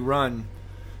before you run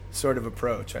sort of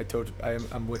approach.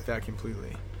 I'm with that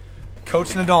completely. Coach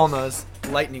Nadalna's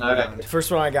lightning round.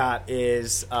 First one I got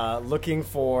is looking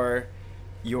for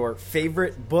your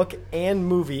favorite book and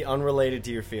movie unrelated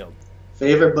to your field.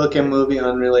 Favorite book and movie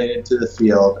unrelated to the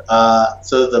field.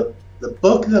 So the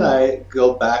book that I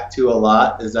go back to a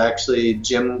lot is actually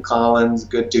Jim Collins'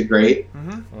 Good to Great,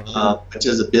 which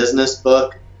is a business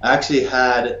book. I actually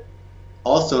had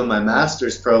also in my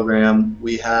master's program,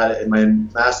 in my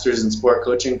master's in sport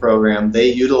coaching program,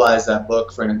 they utilized that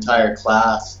book for an entire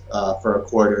class for a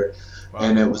quarter. Wow.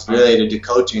 And it was related to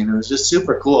coaching. It was just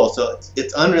super cool. So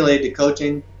it's unrelated to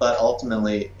coaching, but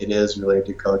ultimately it is related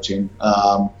to coaching.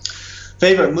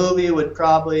 Favorite movie would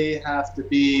probably have to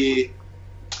be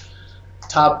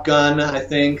Top Gun, I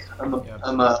think.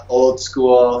 I'm a old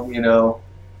school,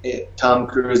 Tom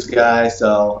Cruise guy,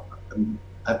 so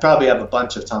I probably have a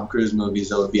bunch of Tom Cruise movies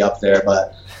that would be up there,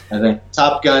 but I think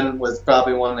Top Gun was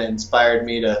probably one that inspired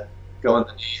me to go in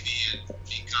the Navy and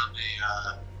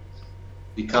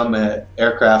become an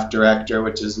aircraft director,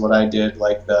 which is what I did.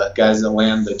 Like the guys that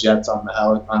land the jets on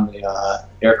the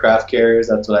aircraft carriers,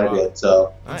 that's what I did.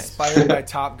 So inspired by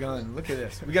Top Gun. Look at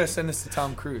this. We got to send this to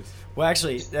Tom Cruise. Well,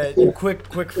 actually,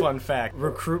 quick fun fact: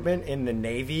 recruitment in the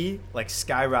Navy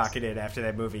skyrocketed after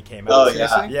that movie came out. Oh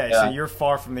yeah, yeah. So you're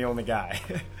far from the only guy.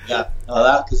 Yeah,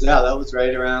 that was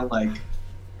right around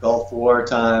Gulf War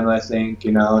time, I think, too,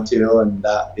 and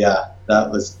that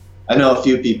was. I know a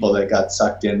few people that got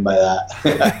sucked in by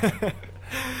that.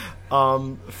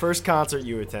 First concert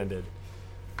you attended?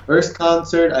 First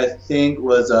concert, I think,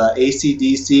 was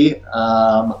AC/DC.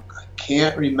 I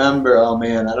can't remember. Oh,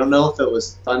 man. I don't know if it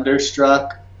was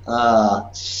Thunderstruck.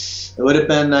 It would have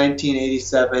been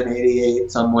 1987,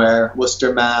 88, somewhere.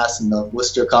 Worcester, Mass, in the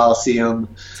Worcester Coliseum.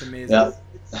 It's amazing. Yep.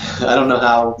 I don't know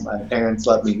how my parents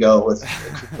let me go with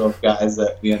those guys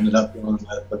that we ended up going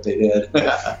with, but they did.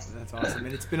 That's awesome,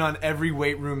 and it's been on every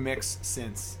weight room mix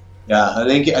since. Yeah, I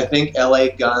think LA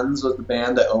Guns was the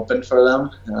band that opened for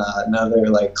them. Another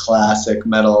like classic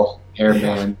metal hair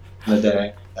band in the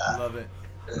day. Yeah. Love it.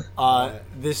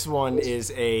 This one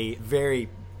is a very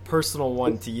personal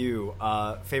one to you.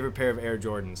 Favorite pair of Air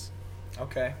Jordans?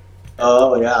 Okay.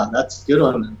 Oh yeah, that's a good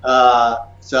one.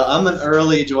 So I'm an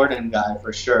early Jordan guy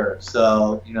for sure.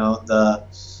 So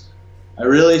I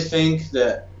really think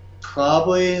that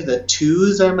probably the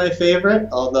 2s are my favorite.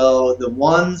 Although the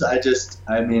 1s,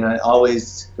 I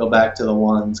always go back to the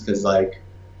 1s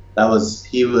because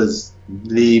he was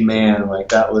the man. Like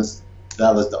that was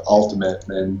the ultimate.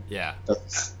 And yeah,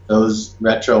 those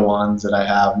retro ones that I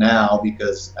have now,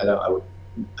 because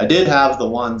I did have the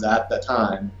ones at the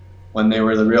time when they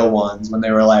were the real ones, when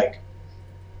they were like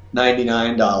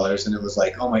 $99, and it was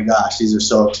like, oh my gosh, these are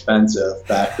so expensive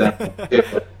back then.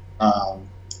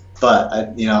 But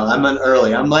I'm an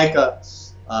early. I'm like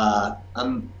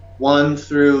I'm 1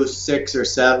 through 6 or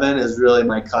 7 is really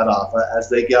my cutoff. As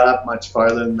they get up much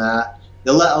farther than that,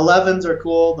 the 11s are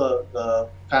cool. The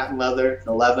patent leather,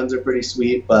 the 11s are pretty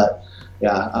sweet. But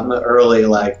yeah, I'm an early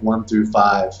 1 through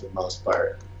 5 for the most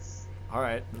part. All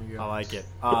right, I like it.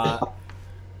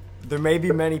 There may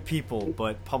be many people,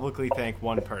 but publicly thank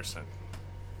one person.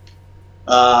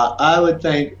 I would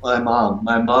thank my mom.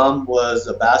 My mom was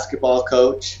a basketball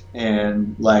coach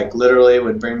and literally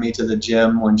would bring me to the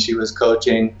gym when she was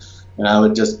coaching, and I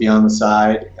would just be on the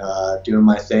side doing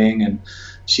my thing. And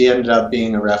she ended up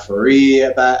being a referee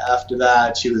after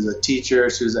that. She was a teacher.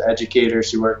 She was an educator.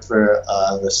 She worked for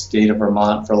the state of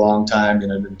Vermont for a long time in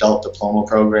an adult diploma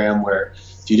program where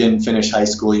if you didn't finish high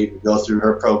school, you could go through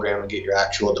her program and get your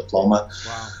actual diploma.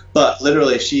 Wow. But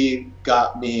literally, she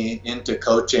got me into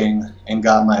coaching and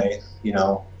got my,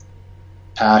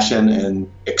 passion and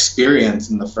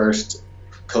experience in the first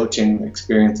coaching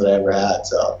experience that I ever had.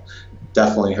 So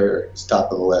definitely her is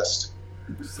top of the list.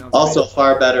 Also,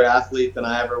 far better athlete than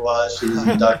I ever was. She was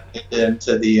inducted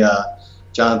into the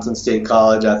Johnson State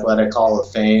College Athletic Hall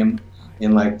of Fame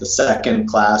in the second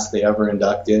class they ever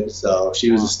inducted. So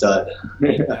she was a stud.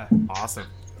 Yeah, awesome.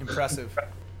 Impressive.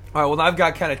 All right, well, I've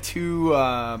got kind of 2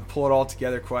 pull it all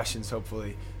together questions,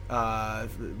 hopefully.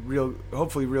 Real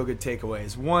good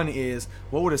takeaways. One is,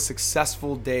 what would a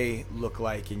successful day look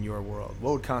like in your world?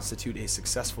 What would constitute a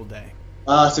successful day?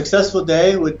 A successful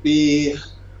day would be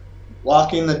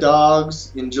walking the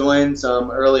dogs, enjoying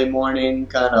some early morning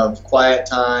kind of quiet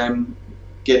time,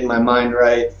 getting my mind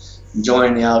right,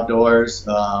 enjoying the outdoors.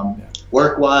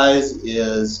 Work-wise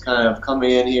is kind of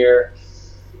coming in here,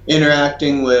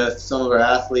 interacting with some of our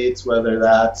athletes, whether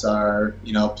that's our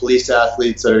police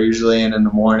athletes that are usually in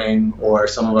the morning, or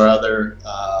some of our other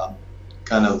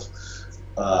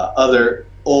other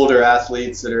older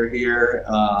athletes that are here.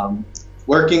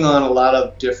 Working on a lot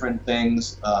of different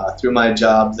things through my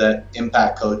job that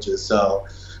impact coaches. So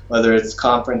whether it's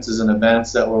conferences and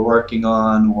events that we're working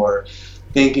on, or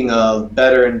thinking of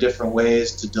better and different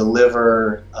ways to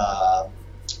deliver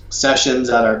sessions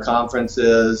at our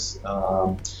conferences,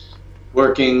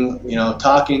 working,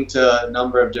 talking to a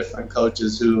number of different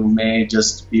coaches who may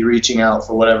just be reaching out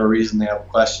for whatever reason, they have a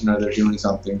question or they're doing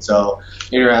something. So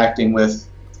interacting with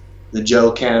the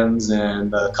Joe Kens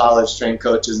and the college strength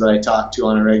coaches that I talk to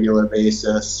on a regular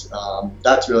basis.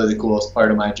 That's really the coolest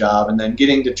part of my job. And then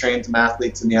getting to train some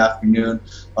athletes in the afternoon.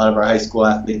 A lot of our high school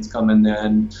athletes come in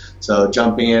then. So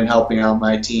jumping in, helping out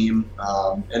my team.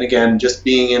 And again, just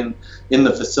being in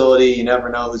the facility, you never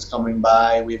know who's coming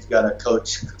by. We've got a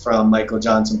coach from Michael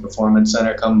Johnson Performance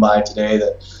Center come by today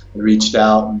that reached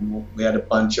out, and we had a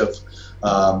bunch of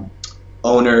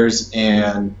owners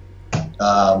and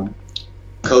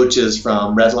coaches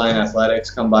from Redline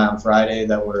Athletics come by on Friday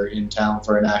that were in town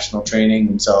for a national training,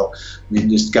 and so we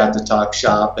just got to talk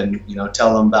shop and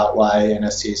tell them about why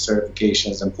NSCA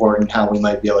certification is important, how we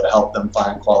might be able to help them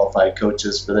find qualified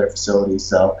coaches for their facilities.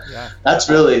 So that's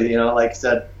really, like I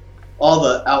said, all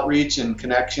the outreach and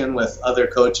connection with other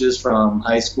coaches from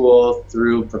high school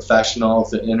through professional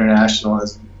to international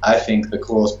is, I think, the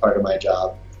coolest part of my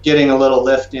job. Getting a little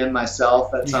lift in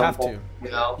myself at some point.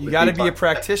 You got to be a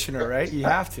practitioner, right? You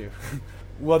have to.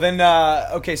 Well, then,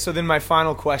 okay, so then my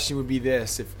final question would be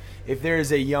this. If there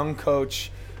is a young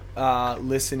coach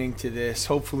listening to this,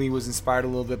 hopefully was inspired a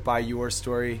little bit by your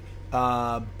story,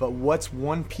 but what's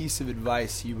one piece of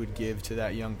advice you would give to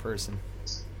that young person?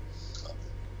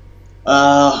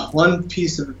 One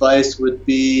piece of advice would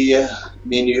be,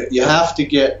 you have to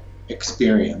get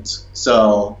experience.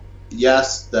 So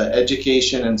yes, the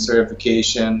education and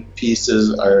certification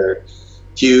pieces are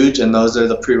huge, and those are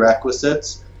the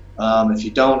prerequisites. If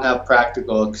you don't have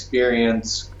practical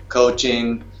experience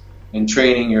coaching and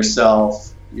training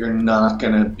yourself, you're not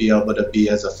going to be able to be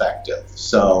as effective.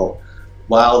 So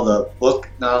while the book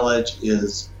knowledge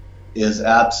is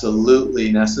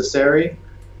absolutely necessary,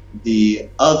 the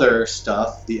other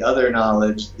stuff, the other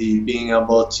knowledge, the being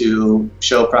able to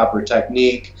show proper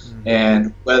technique,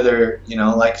 and whether,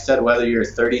 like I said, whether you're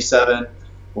 37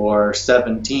 or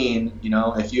 17,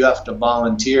 if you have to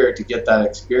volunteer to get that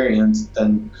experience,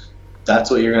 then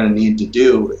that's what you're going to need to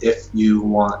do if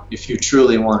you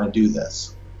truly want to do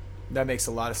this. That makes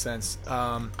a lot of sense.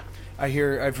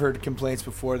 I've heard complaints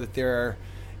before that there are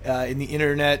in the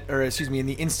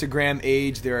Instagram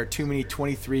age, there are too many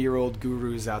 23-year-old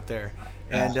gurus out there.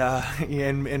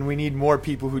 And we need more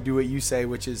people who do what you say,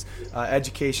 which is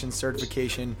education,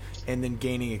 certification, and then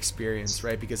gaining experience,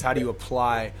 right? Because how do you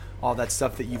apply all that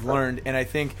stuff that you've learned? And I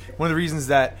think one of the reasons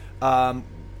that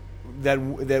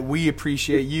that we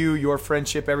appreciate your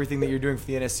friendship, everything that you're doing for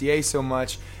the NSCA so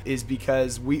much, is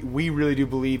because we really do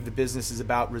believe the business is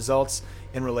about results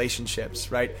and relationships,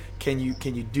 right? Can you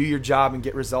do your job and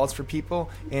get results for people,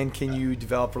 and can you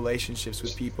develop relationships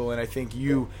with people? And I think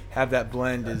you have that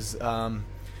blend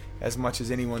as much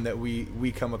as anyone that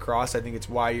we come across. I think it's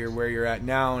why you're where you're at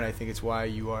now, and I think it's why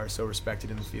you are so respected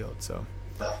in the field. So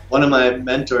one of my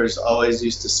mentors always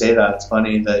used to say that. It's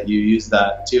funny that you use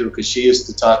that too, because she used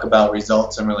to talk about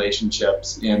results and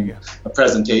relationships in a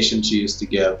presentation she used to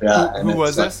give. Yeah. Who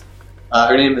was this?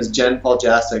 Her name is Jen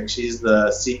Paul-Jasic. She's the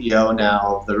CEO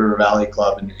now of the River Valley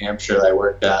Club in New Hampshire that I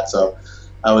worked at. So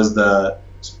I was the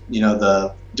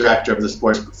director of the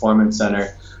Sports Performance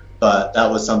Center. But that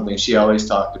was something she always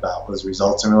talked about, was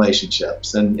results and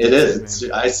relationships. And it is.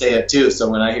 I say it too. So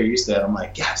when I hear you say it, I'm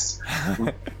like, yes.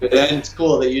 And it's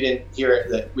cool that you didn't hear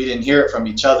it, that we didn't hear it from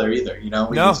each other either.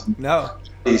 No.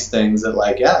 These things that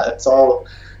it's all,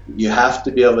 you have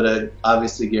to be able to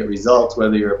obviously get results,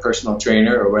 whether you're a personal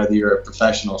trainer or whether you're a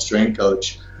professional strength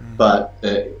coach. But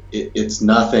it's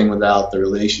nothing without the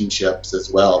relationships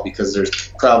as well, because there's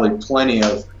probably plenty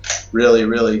of really,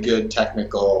 really good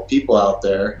technical people out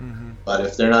there. But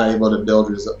if they're not able to build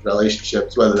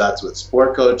relationships, whether that's with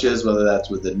sport coaches, whether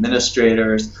that's with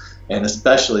administrators, and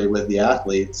especially with the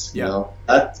athletes,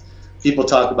 that people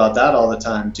talk about that all the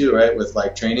time too, right? With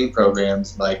like training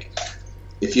programs, like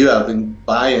if you have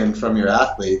buy-in from your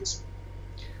athletes,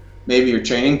 maybe your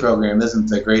training program isn't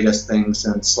the greatest thing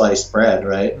since sliced bread,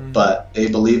 right? But they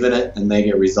believe in it and they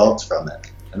get results from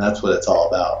it, and that's what it's all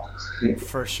about.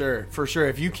 For sure.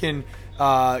 If you can,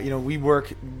 we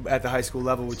work at the high school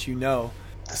level, which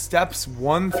steps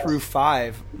 1 through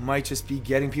 5 might just be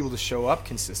getting people to show up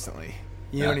consistently.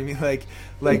 You know what I mean?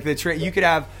 Like you could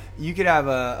have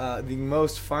the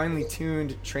most finely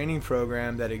tuned training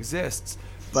program that exists,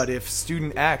 but if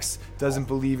student X doesn't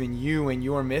believe in you and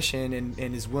your mission and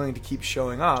is willing to keep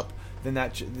showing up, then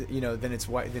then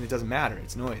it doesn't matter.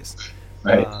 It's noise.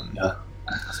 Right.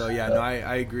 So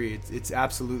I agree. It's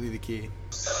absolutely the key.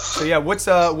 So what's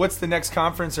the next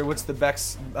conference, or what's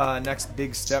the next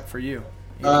big step for you?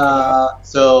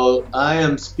 So I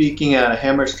am speaking at a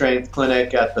Hammer Strength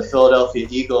clinic at the Philadelphia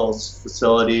Eagles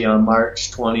facility on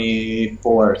March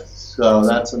 24th. So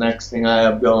that's the next thing I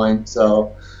have going.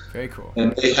 So very cool.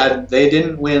 And they had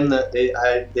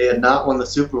not won the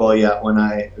Super Bowl yet when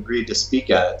I agreed to speak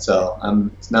at it. So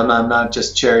I'm not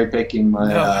just cherry picking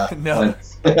my. No.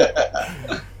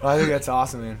 Well, I think that's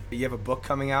awesome, man. You have a book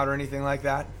coming out or anything like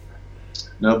that?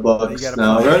 No books.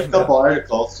 No, I wrote a couple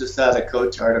articles. Just had a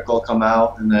coach article come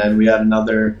out, and then we have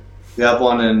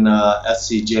one in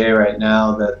SCJ right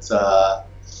now that's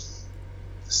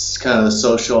kind of the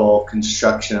social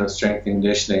construction of strength and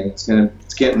conditioning. It's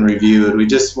getting reviewed. We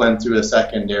just went through a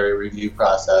secondary review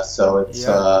process, so it's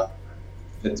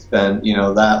been,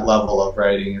 that level of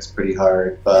writing is pretty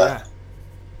hard, but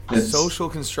social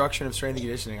construction of strength and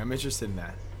conditioning. I'm interested in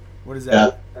that. What is that?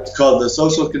 Yeah, it's called The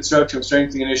Social Construction of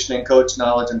Strength and Conditioning Coach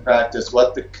Knowledge and Practice,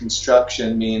 What the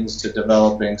Construction Means to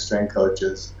Developing Strength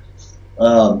Coaches.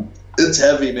 It's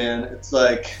heavy, man. It's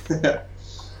like,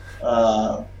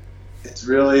 it's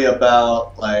really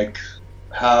about like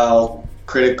how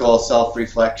critical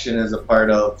self-reflection is a part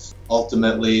of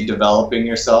ultimately developing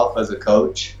yourself as a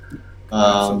coach.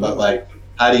 But like,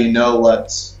 how do you know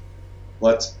what's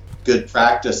good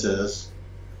practices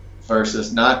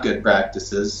versus not good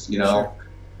practices, Sure.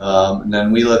 And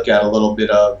then we look at a little bit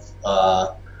of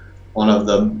one of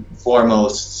the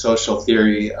foremost social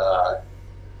theory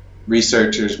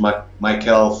researchers,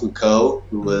 Michel Foucault,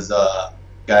 who was a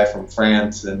guy from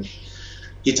France, and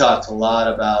he talks a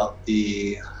lot about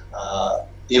the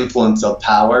influence of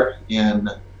power in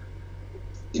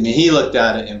I mean, he looked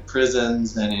at it in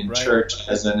prisons and in Right.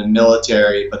 churches and in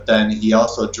military, but then he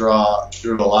also drew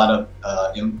a lot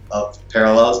of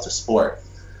parallels to sport.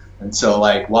 And so,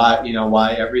 like,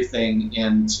 why everything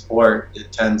in sport,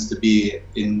 it tends to be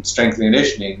in strength and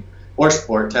conditioning, or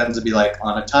sport tends to be like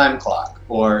on a time clock,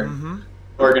 or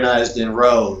organized in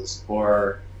rows,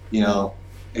 or,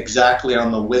 exactly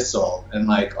on the whistle, and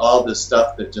like all this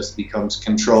stuff that just becomes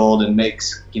controlled and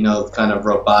makes, kind of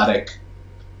robotic,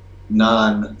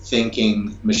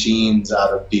 non-thinking machines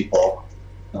out of people.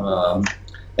 And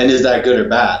is that good or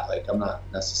bad? Like, I'm not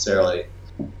necessarily,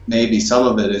 maybe some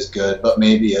of it is good, but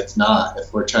maybe it's not,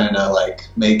 if we're trying to like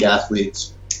make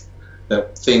athletes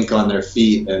that think on their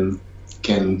feet and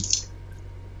can,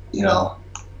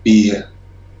 be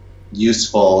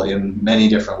useful in many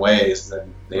different ways.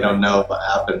 Then they don't know what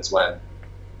happens when,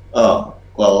 oh,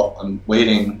 well, I'm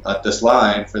waiting at this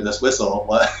line for this whistle.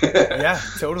 What? Yeah,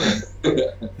 totally.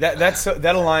 That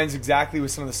aligns exactly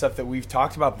with some of the stuff that we've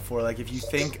talked about before. Like, if you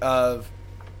think of,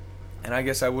 and I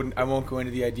guess I won't go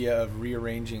into the idea of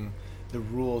rearranging the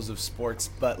rules of sports,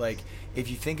 but like, if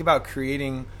you think about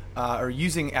creating or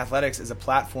using athletics as a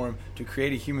platform to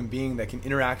create a human being that can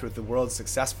interact with the world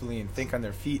successfully and think on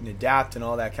their feet and adapt and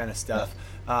all that kind of stuff,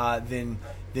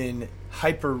 then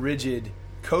hyper rigid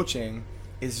coaching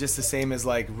is just the same as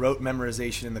like rote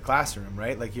memorization in the classroom,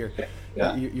 right? Like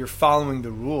you're following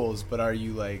the rules, but are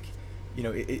you like,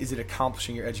 is it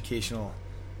accomplishing your educational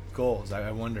goals?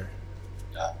 I wonder.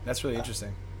 Yeah. That's really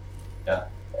interesting. Yeah.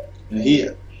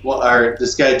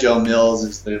 This guy Joe Mills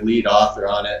is the lead author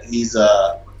on it. He's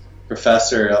a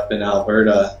professor up in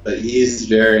Alberta, but he's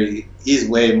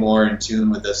way more in tune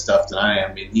with this stuff than I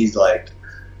am. I mean, he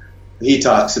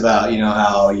talks about,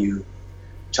 how you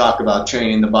talk about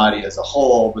training the body as a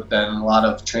whole, but then a lot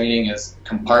of training is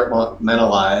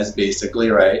compartmentalized, basically,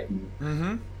 right?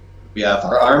 And we have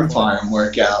our arm farm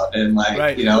workout, and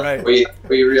we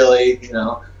really,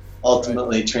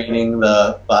 ultimately training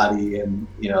the body, and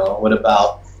what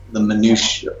about the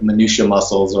minutia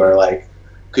muscles, or like,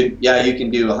 you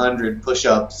can do 100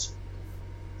 push-ups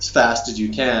as fast as you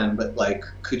can, but like,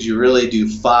 could you really do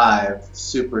 5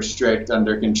 super strict,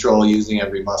 under control, using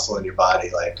every muscle in your body?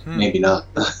 Like, maybe not.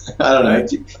 I don't know.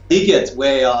 He gets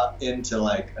way off into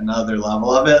like another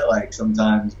level of it, like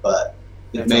sometimes, but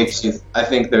it makes you. I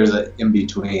think there's an in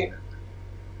between.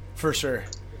 For sure,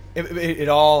 it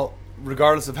all,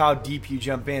 regardless of how deep you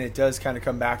jump in, it does kind of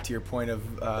come back to your point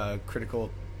of critical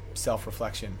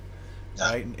self-reflection,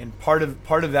 right? And part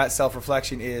of that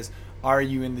self-reflection is, are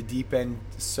you in the deep end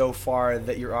so far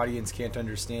that your audience can't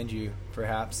understand you,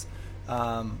 perhaps?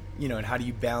 And how do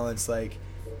you balance like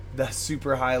the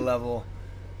super high level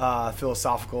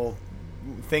philosophical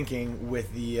thinking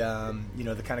with the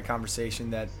the kind of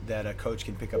conversation that a coach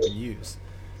can pick up and use,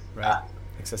 right?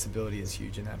 Accessibility is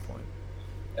huge in that point.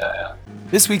 Yeah.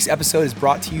 This week's episode is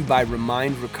brought to you by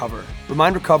Remind Recover.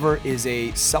 Remind Recover is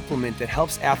a supplement that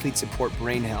helps athletes support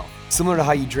brain health. Similar to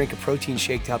how you drink a protein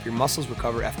shake to help your muscles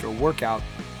recover after a workout,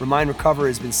 Remind Recover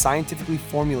has been scientifically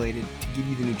formulated to give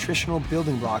you the nutritional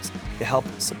building blocks to help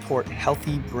support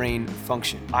healthy brain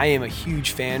function. I am a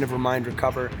huge fan of Remind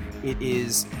Recover. It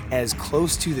is as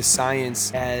close to the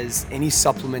science as any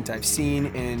supplement I've seen,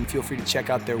 and feel free to check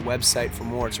out their website for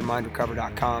more. It's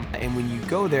remindrecover.com. And when you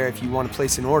go there, if you want to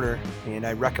place an order, and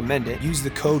I recommend it, use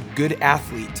the code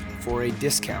GOODATHLETE for a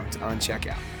discount on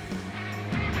checkout.